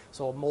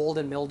 So mold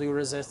and mildew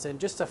resistant,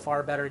 just a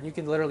far better. And you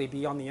can literally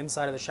be on the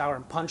inside of the shower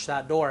and punch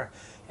that door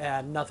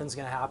and nothing's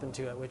going to happen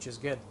to it, which is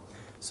good.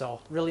 So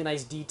really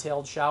nice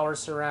detailed shower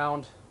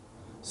surround,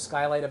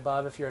 skylight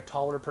above if you're a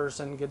taller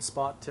person, good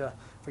spot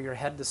for your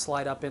head to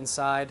slide up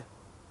inside.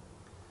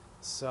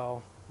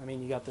 So I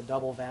mean, you got the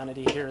double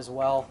vanity here as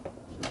well,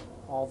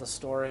 all the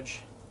storage.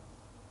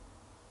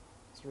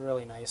 It's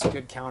really nice,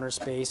 good counter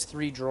space,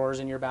 3 drawers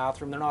in your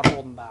bathroom. They're not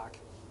holding back.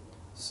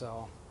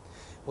 So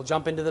we'll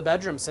jump into the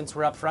bedroom since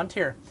we're up front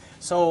here.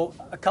 So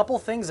a couple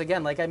things,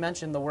 again, like I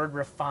mentioned, the word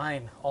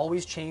refine,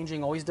 always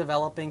changing, always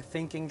developing,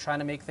 thinking, trying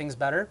to make things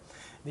better.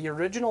 The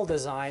original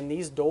design,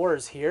 these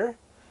doors here,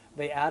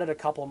 they added a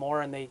couple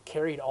more and they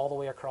carried all the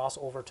way across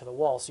over to the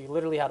wall. So you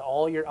literally had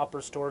all your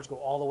upper storage go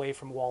all the way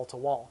from wall to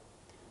wall.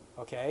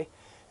 Okay,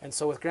 and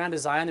so with Grand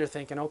Design, they're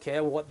thinking, okay,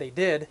 well, what they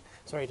did,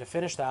 sorry, to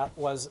finish that,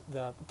 was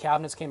the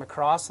cabinets came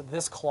across.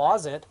 This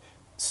closet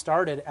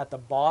started at the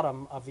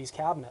bottom of these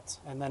cabinets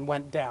and then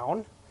went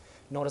down.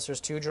 Notice there's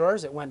 2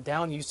 drawers. It went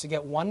down. You used to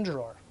get 1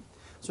 drawer.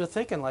 So they're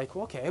thinking like,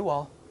 okay,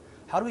 well,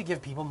 how do we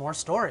give people more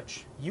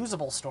storage,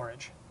 usable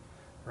storage,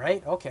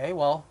 right? Okay,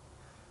 well,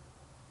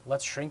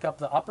 let's shrink up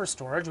the upper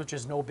storage, which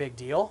is no big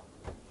deal,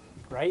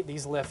 right?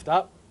 These lift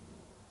up,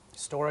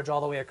 storage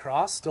all the way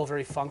across, still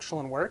very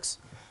functional and works.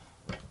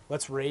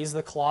 Let's raise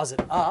the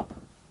closet up,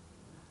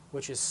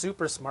 which is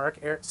super smart.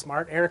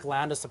 Eric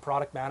Landis, the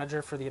product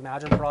manager for the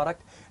Imagine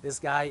product. This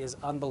guy is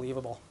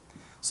unbelievable.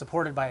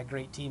 Supported by a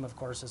great team, of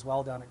course, as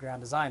well down at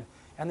Grand Design.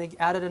 And they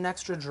added an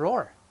extra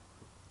drawer.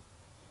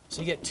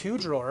 So you get 2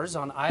 drawers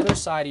on either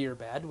side of your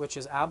bed, which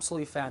is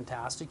absolutely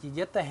fantastic. You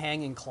get the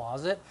hanging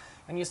closet,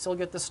 and you still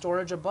get the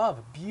storage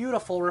above.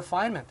 Beautiful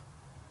refinement.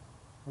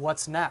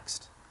 What's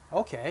next?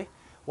 Okay,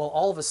 well,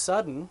 all of a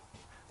sudden,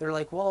 they're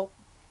like, well,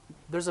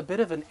 there's a bit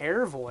of an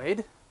air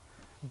void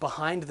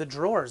behind the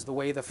drawers, the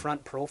way the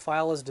front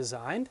profile is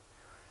designed.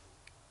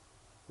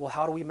 Well,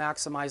 how do we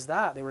maximize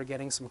that? They were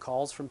getting some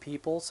calls from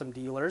people, some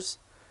dealers,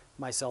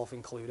 myself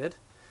included,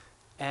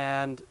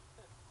 and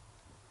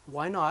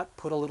why not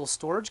put a little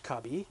storage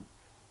cubby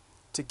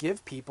to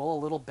give people a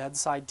little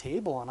bedside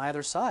table on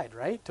either side,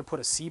 right? To put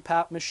a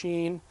CPAP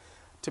machine,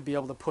 to be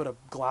able to put a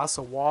glass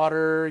of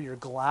water, your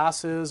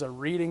glasses, a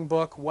reading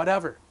book,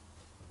 whatever.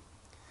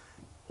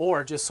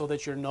 Or just so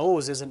that your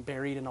nose isn't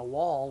buried in a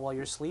wall while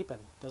you're sleeping.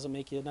 Doesn't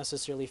make you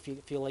necessarily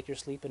feel like you're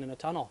sleeping in a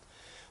tunnel.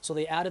 So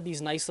they added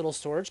these nice little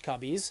storage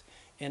cubbies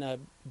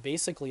in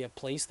basically a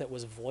place that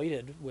was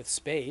voided with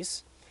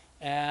space,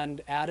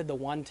 and added the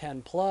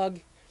 110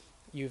 plug.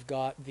 You've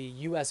got the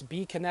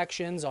USB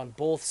connections on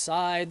both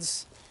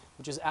sides,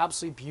 which is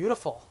absolutely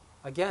beautiful.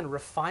 Again,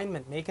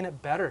 refinement, making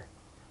it better.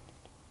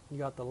 You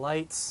got the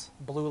lights,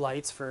 blue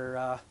lights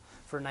for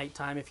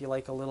nighttime if you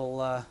like a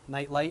little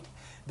night light.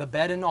 The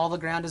bed in all the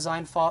Grand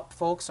Design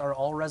folks are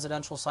all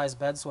residential size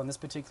beds. So in this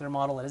particular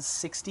model, it is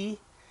 60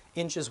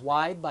 inches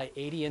wide by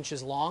 80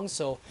 inches long.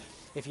 So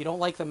if you don't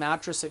like the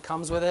mattress that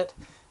comes with it,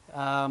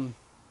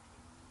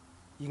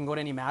 you can go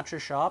to any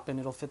mattress shop and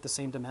it'll fit the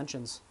same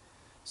dimensions.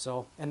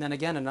 So, and then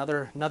again,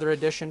 another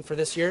addition for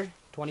this year,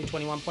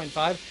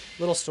 2021.5,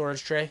 little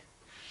storage tray.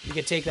 You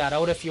could take that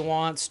out if you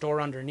want, store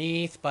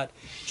underneath, but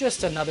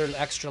just another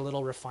extra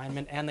little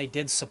refinement, and they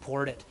did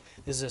support it.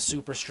 This is a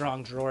super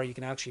strong drawer. You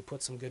can actually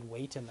put some good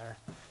weight in there,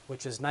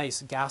 which is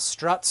nice. Gas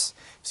struts.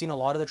 I've seen a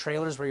lot of the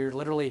trailers where you're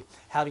literally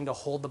having to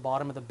hold the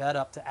bottom of the bed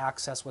up to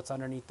access what's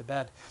underneath the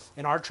bed.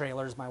 In our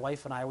trailers, my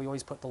wife and I, we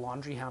always put the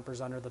laundry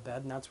hampers under the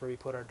bed, and that's where we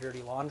put our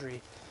dirty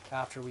laundry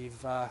after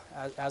we've,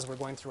 as we're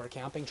going through our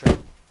camping trip.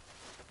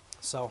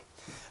 So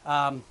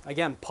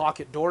again,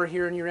 pocket door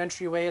here in your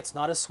entryway. It's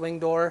not a swing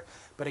door,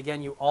 but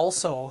again, you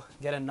also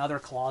get another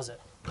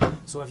closet.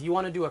 So if you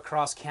want to do a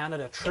cross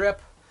Canada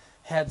trip,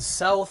 head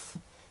south,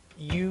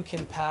 you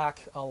can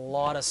pack a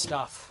lot of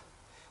stuff.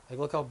 Like,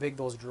 look how big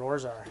those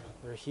drawers are.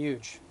 They're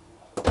huge.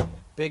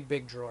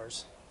 Big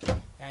drawers.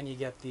 And you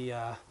get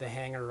the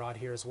hanger rod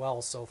here as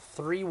well. So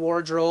 3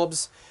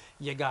 wardrobes.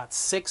 You got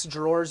 6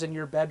 drawers in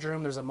your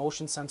bedroom. There's a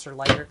motion sensor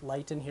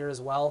light in here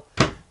as well.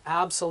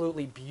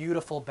 Absolutely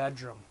beautiful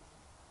bedroom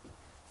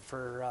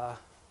for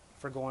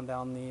going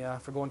down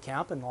for going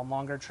camping on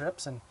longer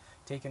trips and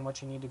taking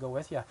what you need to go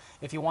with you.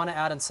 If you want to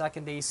add a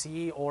second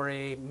AC or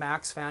a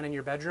max fan in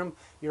your bedroom,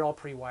 you're all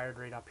pre-wired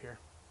right up here.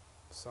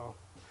 So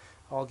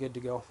all good to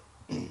go.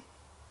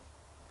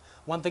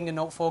 One thing to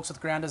note, folks,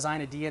 with Grand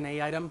Design, a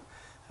DNA item,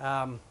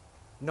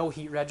 no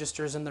heat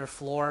registers in their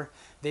floor.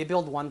 They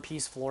build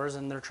one-piece floors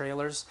in their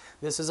trailers.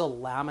 This is a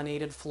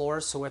laminated floor,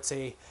 so it's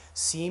a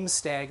seam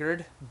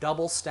staggered,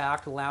 double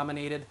stacked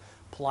laminated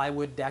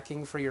plywood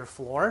decking for your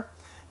floor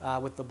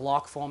with the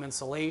block foam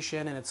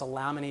insulation, and it's a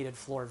laminated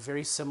floor,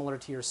 very similar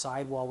to your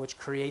sidewall, which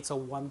creates a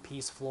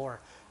one-piece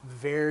floor.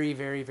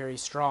 Very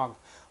strong.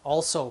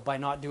 Also, by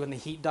not doing the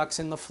heat ducts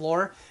in the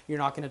floor, you're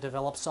not going to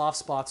develop soft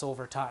spots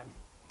over time.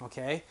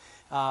 Okay,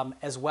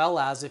 as well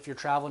as if you're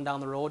traveling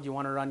down the road, you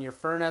want to run your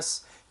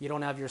furnace, you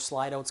don't have your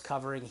slide outs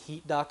covering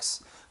heat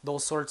ducts,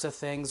 those sorts of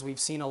things. We've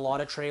seen a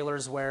lot of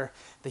trailers where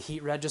the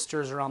heat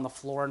registers are on the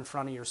floor in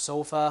front of your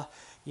sofa.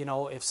 You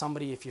know,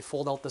 if you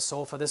fold out the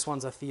sofa, this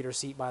one's a theater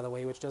seat, by the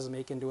way, which doesn't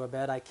make into a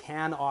bed. I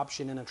can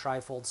option in a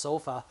tri-fold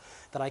sofa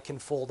that I can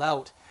fold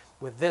out.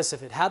 With this,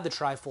 if it had the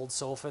tri-fold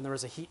sofa and there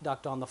was a heat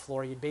duct on the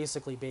floor, you'd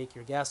basically bake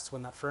your guests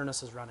when that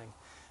furnace is running.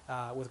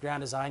 With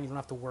Grand Design, you don't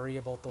have to worry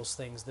about those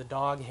things. The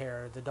dog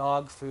hair, the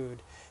dog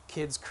food,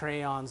 kids'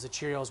 crayons, the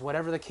Cheerios,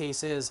 whatever the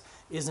case is,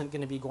 isn't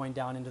going to be going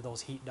down into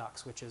those heat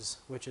ducts, which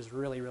is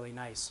really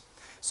nice.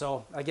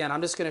 So again, I'm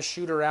just going to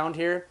shoot around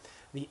here.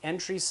 The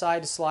entry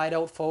side slide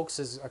out, folks,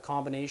 is a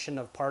combination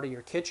of part of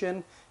your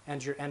kitchen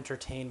and your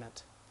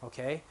entertainment.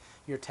 Okay,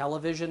 your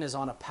television is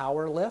on a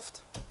power lift.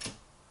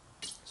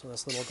 So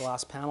this little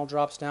glass panel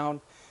drops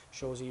down,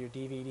 shows you your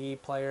DVD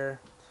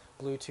player,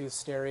 Bluetooth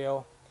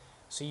stereo.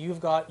 So you've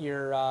got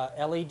your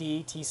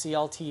LED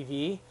TCL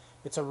TV.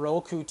 It's a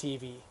Roku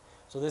TV.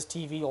 So this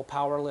TV will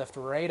power lift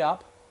right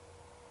up,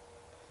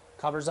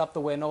 covers up the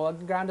window.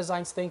 Grand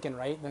Design's thinking,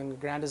 right? The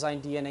Grand Design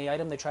DNA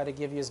item, they try to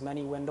give you as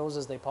many windows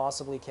as they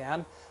possibly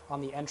can on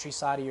the entry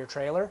side of your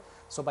trailer.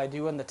 So by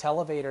doing the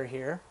televator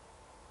here,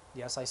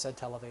 yes, I said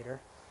televator,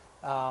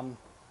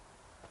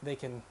 they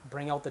can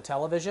bring out the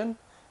television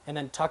and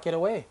then tuck it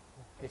away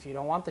if you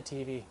don't want the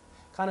TV.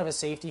 Kind of a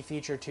safety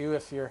feature too.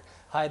 If you're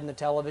hiding the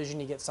television,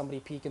 you get somebody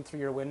peeking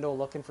through your window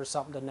looking for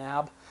something to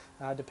nab,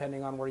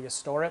 depending on where you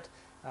store it,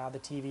 the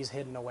TV's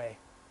hidden away.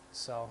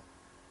 So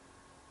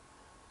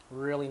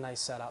really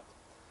nice setup.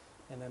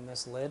 And then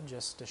this lid,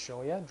 just to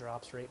show you,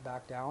 drops right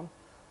back down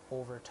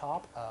over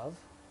top of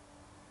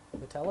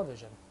the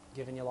television,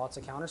 giving you lots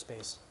of counter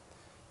space.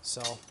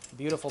 So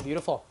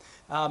beautiful.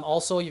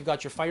 Also, you've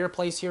got your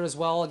fireplace here as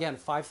well. Again,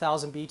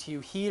 5,000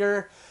 BTU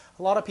heater.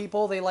 A lot of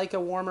people, they like a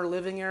warmer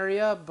living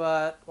area,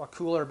 but a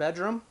cooler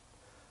bedroom.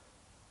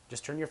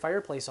 Just turn your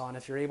fireplace on.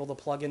 If you're able to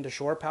plug into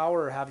shore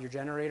power or have your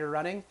generator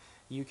running,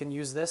 you can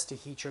use this to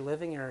heat your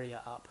living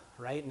area up,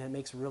 right? And it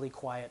makes really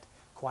quiet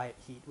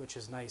heat, which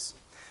is nice.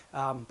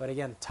 But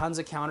again, tons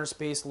of counter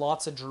space,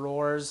 lots of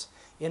drawers.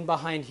 In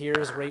behind here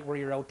is right where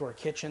your outdoor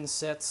kitchen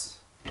sits,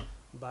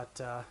 but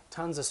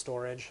tons of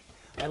storage.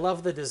 I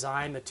love the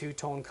design, the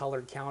two-tone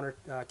colored counter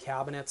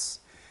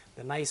cabinets,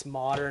 the nice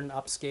modern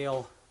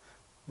upscale,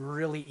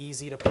 really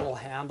easy to pull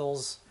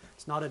handles.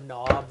 It's not a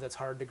knob that's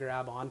hard to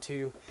grab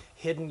onto.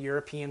 Hidden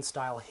European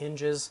style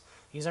hinges.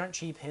 These aren't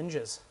cheap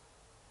hinges,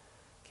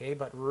 okay,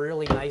 but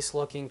really nice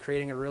looking,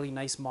 creating a really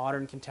nice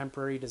modern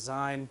contemporary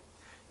design.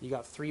 You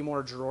got 3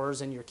 more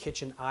drawers in your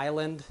kitchen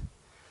island.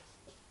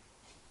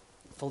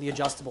 Fully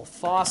adjustable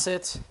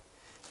faucet.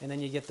 And then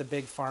you get the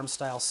big farm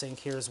style sink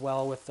here as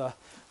well with the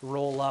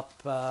roll up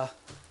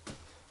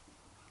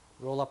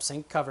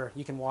sink cover.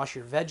 You can wash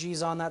your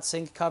veggies on that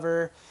sink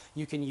cover.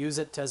 You can use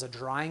it as a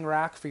drying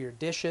rack for your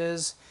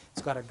dishes.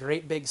 It's got a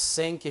great big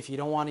sink. If you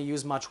don't want to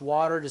use much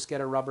water, just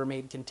get a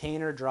Rubbermaid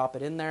container, drop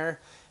it in there,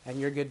 and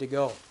you're good to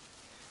go.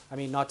 I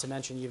mean, not to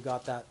mention you've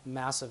got that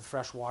massive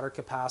fresh water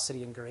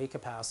capacity and gray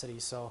capacity,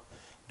 so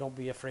don't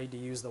be afraid to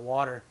use the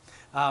water.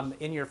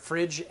 In your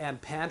fridge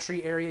and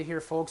pantry area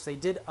here, folks, they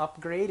did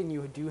upgrade, and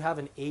you do have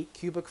an 8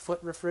 cubic foot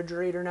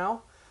refrigerator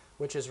now,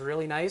 which is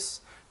really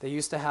nice. They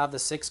used to have the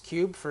 6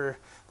 cube for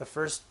the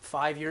first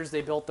 5 years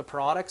they built the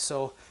product,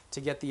 so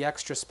to get the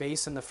extra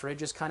space in the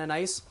fridge is kind of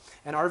nice.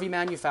 And RV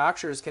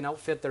manufacturers can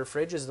outfit their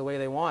fridges the way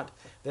they want.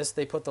 This,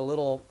 they put the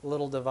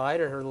little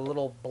divider or the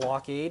little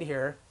blockade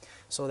here,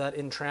 so that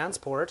in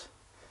transport,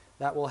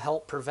 that will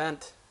help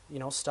prevent, you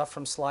know, stuff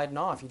from sliding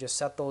off. You just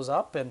set those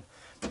up and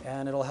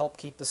it'll help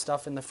keep the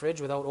stuff in the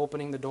fridge without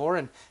opening the door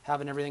and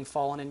having everything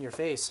falling in your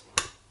face.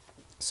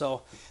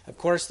 So, of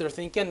course, they're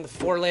thinking the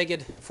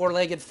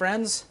four-legged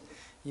friends.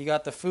 You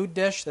got the food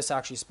dish. This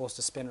actually is supposed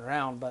to spin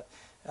around, but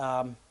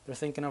they're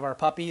thinking of our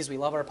puppies. We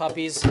love our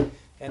puppies.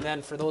 And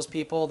then for those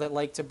people that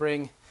like to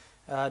bring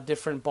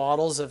different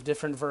bottles of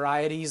different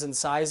varieties and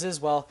sizes,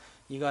 well,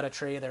 you got a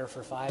tray there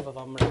for 5 of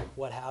them or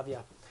what have you.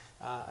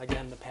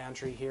 Again, the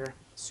pantry here,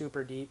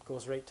 super deep,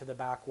 goes right to the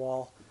back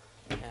wall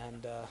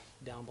and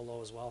down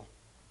below as well.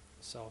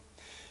 So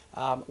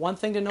one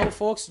thing to know,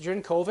 folks,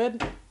 during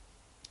COVID,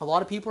 a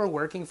lot of people are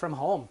working from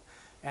home.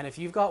 And if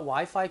you've got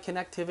Wi-Fi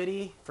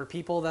connectivity for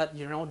people that,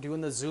 you know,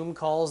 doing the Zoom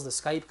calls, the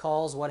Skype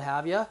calls, what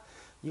have you,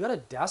 you got a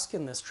desk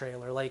in this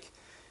trailer. Like,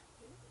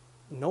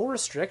 no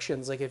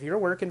restrictions. Like, if you're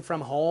working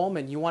from home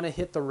and you want to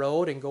hit the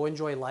road and go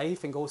enjoy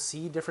life and go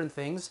see different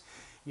things,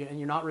 and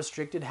you're not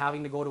restricted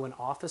having to go to an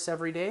office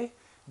every day,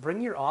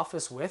 bring your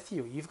office with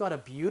you. You've got a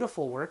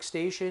beautiful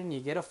workstation, you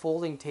get a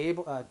folding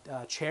table,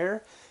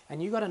 chair,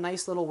 and you got a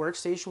nice little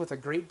workstation with a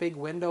great big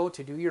window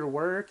to do your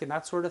work and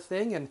that sort of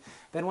thing. And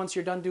then once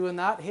you're done doing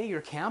that, hey,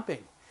 you're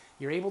camping.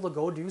 You're able to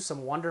go do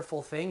some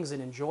wonderful things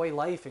and enjoy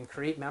life and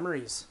create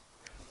memories.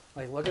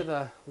 Like, look at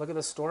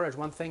the storage.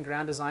 One thing,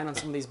 Grand Design on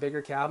some of these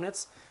bigger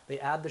cabinets, they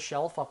add the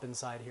shelf up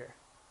inside here,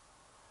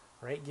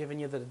 right? Giving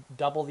you the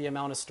double the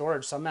amount of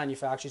storage. Some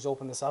manufacturers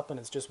open this up and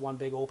it's just one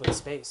big open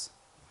space.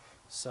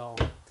 So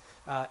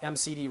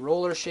MCD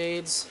roller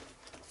shades,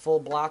 full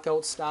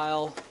blackout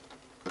style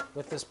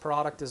with this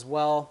product as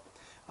well.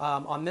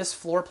 On this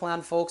floor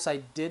plan, folks, I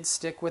did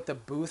stick with the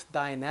booth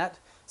dinette.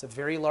 It's a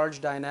very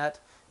large dinette.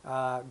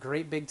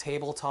 Great big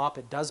tabletop.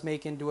 It does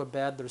make into a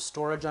bed. There's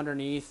storage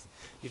underneath.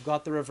 You've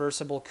got the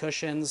reversible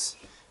cushions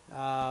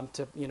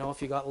to, you know,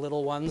 if you got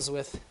little ones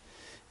with,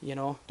 you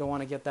know, don't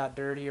want to get that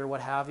dirty or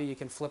what have you, you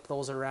can flip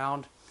those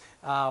around.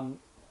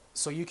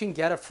 So you can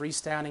get a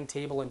freestanding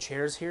table and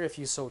chairs here if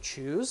you so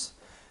choose.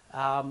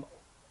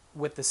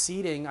 With the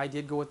seating, I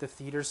did go with the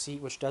theater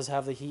seat, which does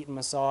have the heat and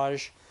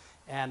massage,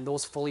 and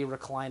those fully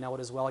recline out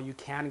as well. You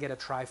can get a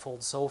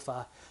tri-fold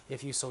sofa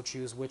if you so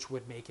choose, which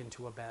would make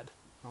into a bed.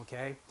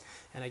 Okay,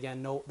 and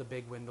again, note the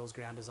big windows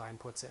Grand Design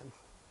puts in.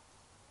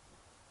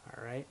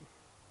 All right.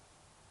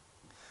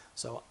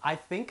 So I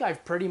think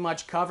I've pretty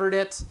much covered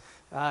it.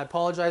 I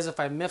apologize if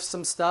I missed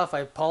some stuff. I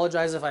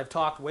apologize if I've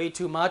talked way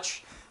too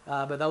much.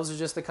 But those are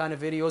just the kind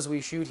of videos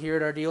we shoot here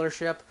at our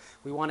dealership.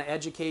 We want to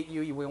educate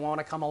you. We want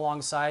to come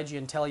alongside you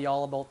and tell you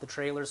all about the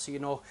trailers, so you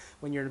know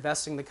when you're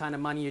investing the kind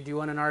of money you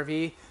do on an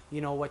RV,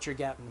 you know what you're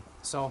getting.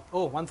 So,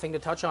 oh, one thing to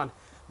touch on,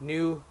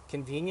 new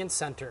convenience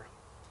center.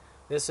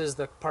 This is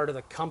the part of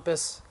the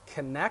Compass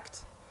Connect,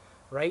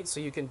 right? So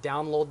you can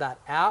download that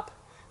app.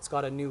 It's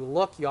got a new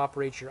look. You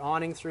operate your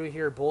awning through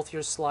here, both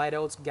your slide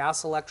outs,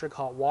 gas electric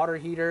hot water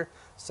heater,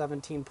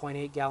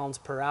 17.8 gallons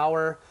per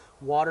hour,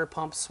 water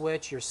pump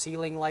switch, your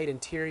ceiling light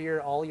interior,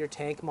 all your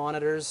tank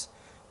monitors,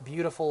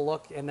 beautiful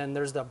look. And then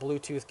there's the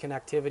Bluetooth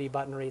connectivity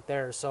button right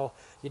there. So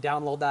you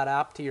download that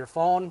app to your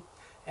phone,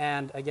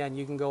 and again,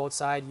 you can go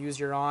outside, use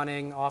your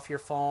awning off your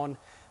phone,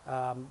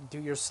 do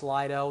your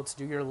slide outs,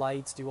 do your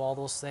lights, do all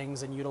those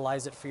things, and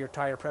utilize it for your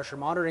tire pressure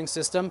monitoring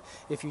system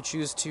if you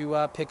choose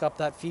to pick up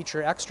that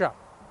feature extra.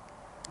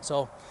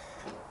 So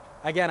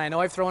again, I know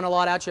I've thrown a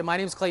lot at you. My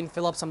name is Clayton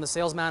Phillips. I'm the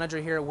sales manager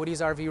here at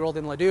Woody's RV World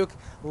in LEDUC.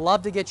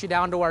 Love to get you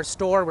down to our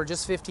store. We're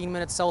just 15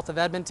 minutes south of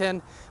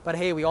Edmonton. But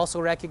hey, we also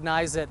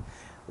recognize that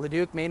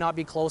LEDUC may not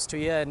be close to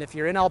you. And if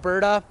you're in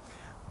Alberta,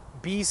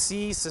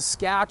 BC,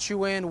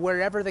 Saskatchewan,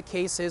 wherever the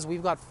case is,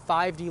 we've got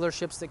 5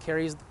 dealerships that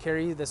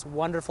carry this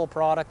wonderful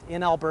product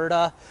in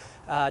Alberta.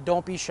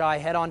 Don't be shy,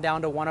 head on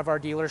down to one of our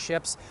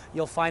dealerships.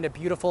 You'll find a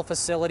beautiful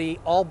facility,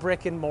 all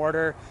brick and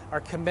mortar.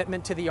 Our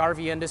commitment to the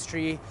RV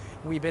industry,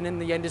 we've been in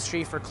the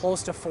industry for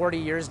close to 40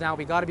 years now.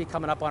 We got to be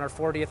coming up on our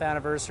 40th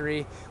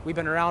anniversary. We've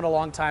been around a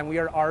long time. We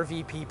are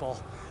RV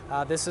people.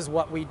 This is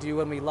what we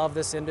do, and we love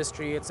this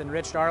industry. It's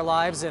enriched our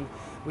lives, and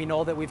we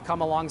know that we've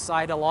come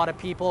alongside a lot of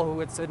people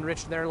who it's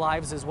enriched their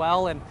lives as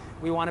well, and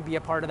we want to be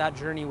a part of that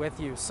journey with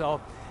you. So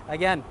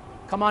again,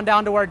 come on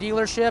down to our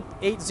dealership,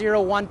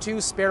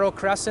 8012 Sparrow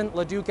Crescent,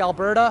 LEDUC,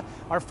 Alberta.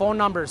 Our phone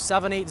number is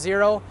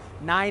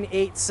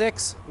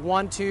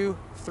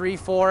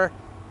 780-986-1234.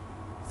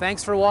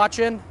 Thanks for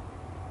watching.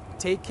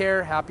 Take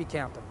care. Happy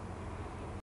camping.